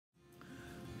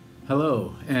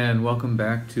Hello and welcome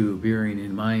back to Beering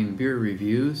in Mind Beer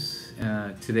Reviews.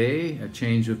 Today, a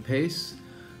change of pace.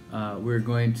 We're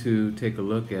going to take a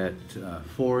look at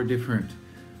four different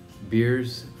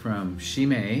beers from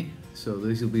Chimay. So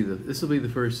this will be the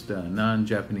first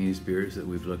non-Japanese beers that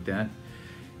we've looked at,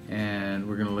 and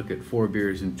we're going to look at four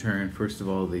beers in turn. First of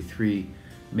all, the three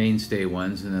mainstay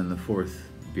ones, and then the fourth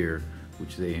beer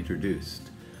which they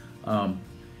introduced.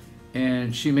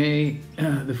 And Chimay,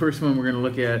 the first one we're going to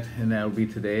look at, and that'll be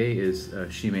today, is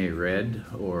Chimay Red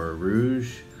or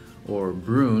Rouge or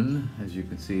Brune, as you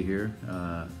can see here,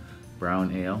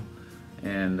 brown ale.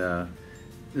 And the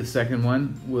second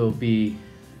one will be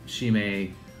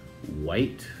Chimay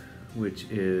White, which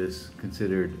is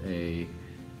considered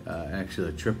actually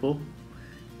a triple.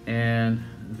 And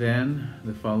then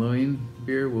the following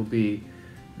beer will be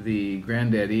the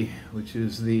Granddaddy, which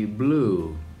is the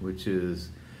Blue, which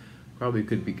is probably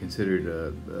could be considered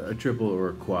a triple or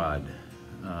a quad.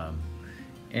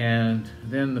 And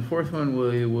then the fourth one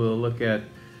we will look at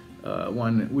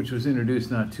one which was introduced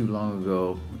not too long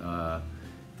ago,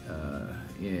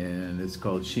 and it's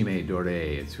called Chimay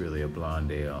Doré. It's really a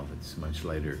blonde ale. It's much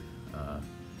lighter.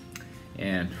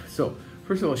 And so,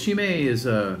 first of all, Chimay is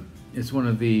it's one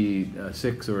of the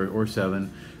 6 or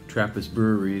 7 Trappist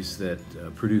breweries that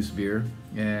produce beer,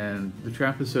 and the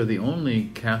Trappists are the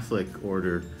only Catholic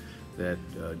order that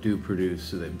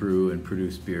that brew and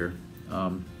produce beer.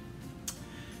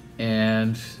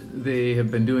 And they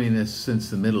have been doing this since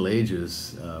the Middle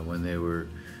Ages, when they were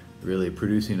really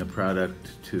producing a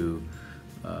product to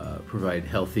provide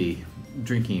healthy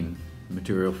drinking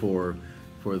material for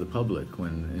the public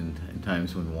in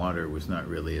times when water was not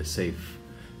really a safe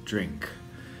drink,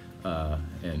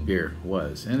 and beer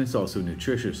was. And it's also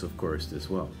nutritious, of course, as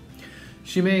well.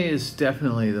 Chimay is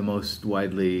definitely the most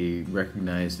widely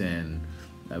recognized and,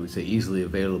 I would say, easily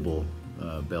available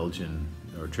Belgian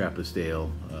or Trappist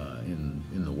ale in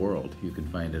the world. You can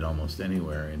find it almost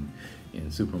anywhere in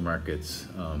supermarkets,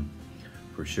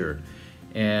 for sure.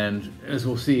 And as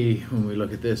we'll see when we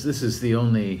look at this is the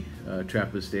only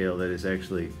Trappist ale that is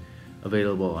actually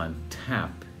available on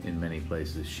tap in many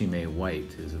places. Chimay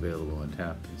White is available on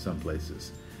tap in some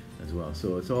places as well.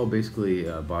 So it's all basically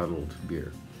bottled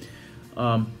beer.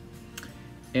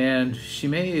 And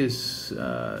Chimay is,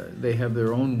 they have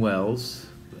their own wells,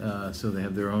 so they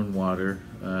have their own water.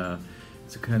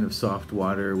 It's a kind of soft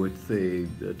water with a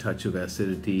touch of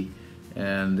acidity,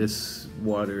 and this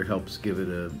water helps give it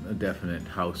a definite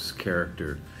house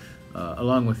character,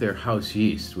 along with their house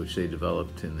yeast, which they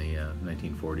developed in the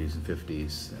 1940s and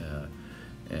 50s.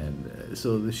 And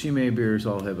so the Chimay beers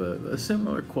all have a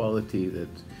similar quality that,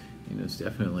 you know, is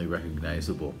definitely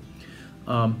recognizable.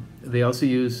 They also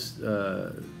use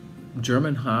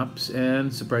German hops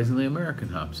and, surprisingly, American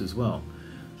hops as well.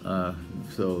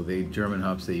 So the German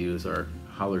hops they use are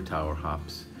Hallertauer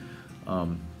hops.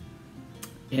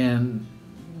 And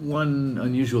one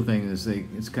unusual thing is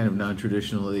it's kind of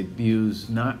non-traditional. They use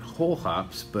not whole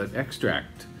hops, but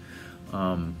extract.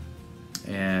 And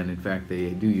in fact,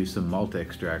 they do use some malt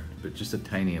extract, but just a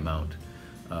tiny amount,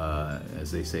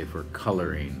 as they say, for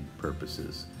coloring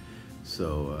purposes.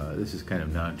 So this is kind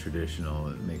of non-traditional.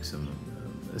 It makes them,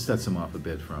 sets them off a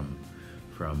bit from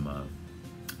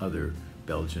other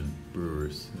Belgian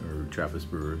brewers or Trappist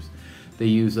brewers. They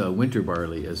use winter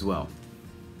barley as well.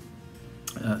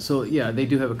 So yeah, they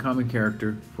do have a common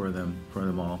character for them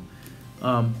all.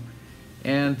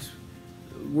 And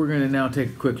we're going to now take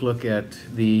a quick look at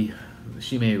the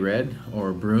Chimay Red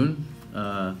or Brune.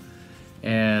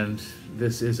 And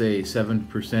this is a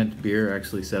 7% beer,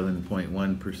 actually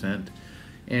 7.1%.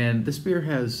 And this beer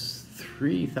has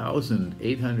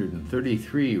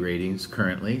 3,833 ratings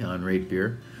currently on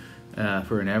RateBeer,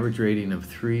 for an average rating of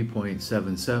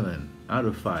 3.77 out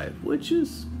of 5, which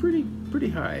is pretty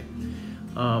high.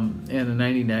 And a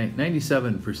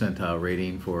 97 percentile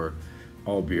rating for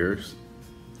all beers.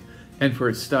 And for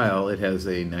its style, it has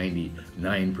a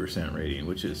 99% rating,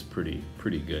 which is pretty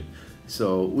good.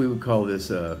 So we would call this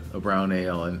a brown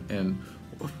ale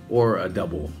or a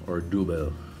double or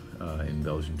double in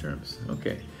Belgian terms.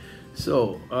 Okay,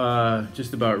 so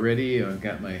just about ready. I've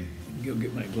got go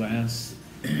get my glass.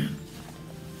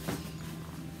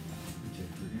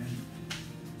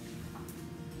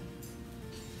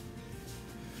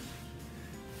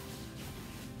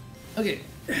 Okay,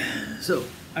 so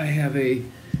I have a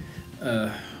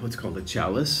what's called a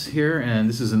chalice here, and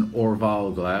this is an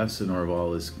Orval glass. An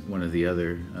Orval is one of the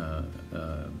other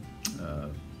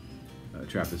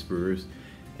Trappist brewers,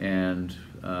 and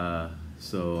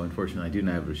so unfortunately I do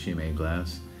not have a Chimay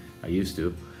glass. I used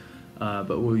to,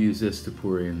 but we'll use this to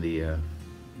pour in the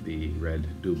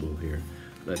red double here.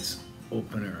 Let's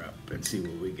open her up and see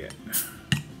what we get.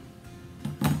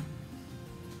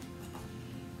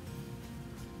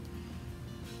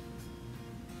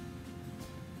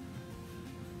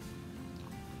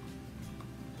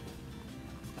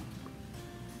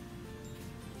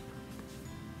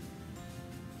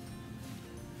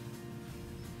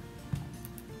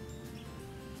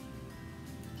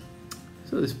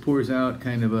 So this pours out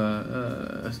kind of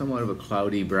a somewhat of a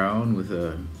cloudy brown with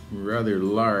a rather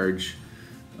large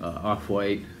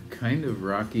off-white, kind of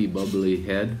rocky, bubbly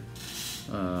head,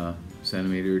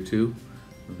 centimeter or two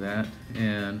of that.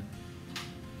 And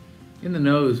in the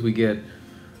nose we get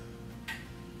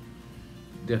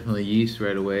definitely yeast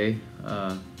right away,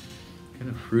 kind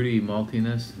of fruity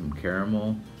maltiness, some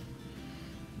caramel,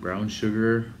 brown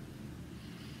sugar,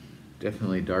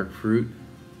 definitely dark fruit.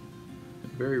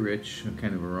 Very rich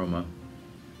kind of aroma.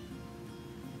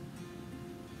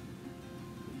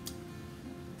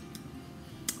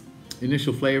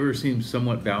 Initial flavor seems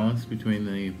somewhat balanced between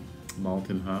the malt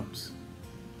and hops.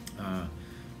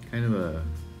 Kind of a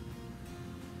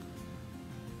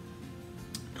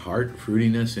tart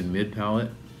fruitiness in mid palate.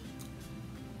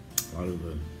 A lot of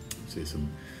say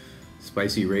some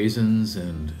spicy raisins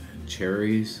and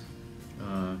cherries.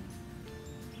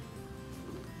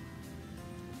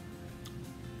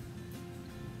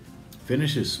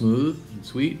 Finish is smooth and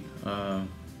sweet.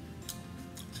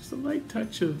 Just a light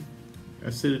touch of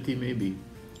acidity,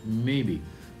 maybe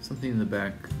something in the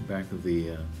back of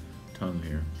the tongue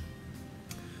here.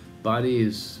 Body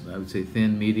is, I would say,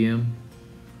 thin, medium.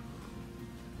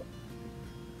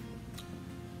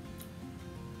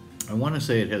 I want to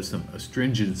say it has some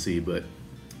astringency, but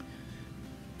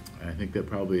I think that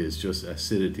probably is just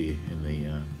acidity in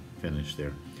the finish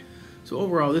there. So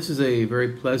overall, this is a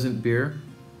very pleasant beer.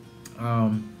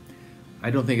 I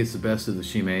don't think it's the best of the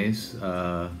Chimays,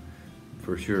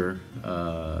 for sure,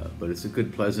 but it's a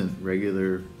good, pleasant,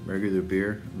 regular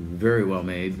beer. Very well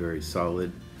made, very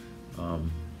solid, and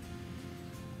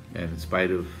in spite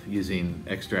of using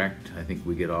extract, I think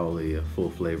we get all the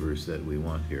full flavors that we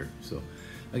want here. So,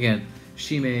 again,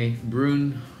 Chimay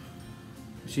Brune,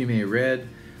 Chimay Red,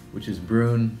 which is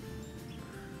Brune,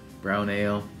 brown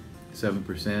ale,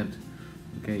 7%.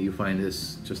 Okay, you find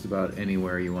this just about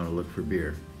anywhere you want to look for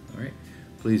beer. All right,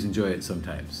 please enjoy it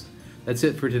sometimes. That's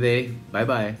it for today.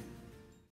 Bye-bye.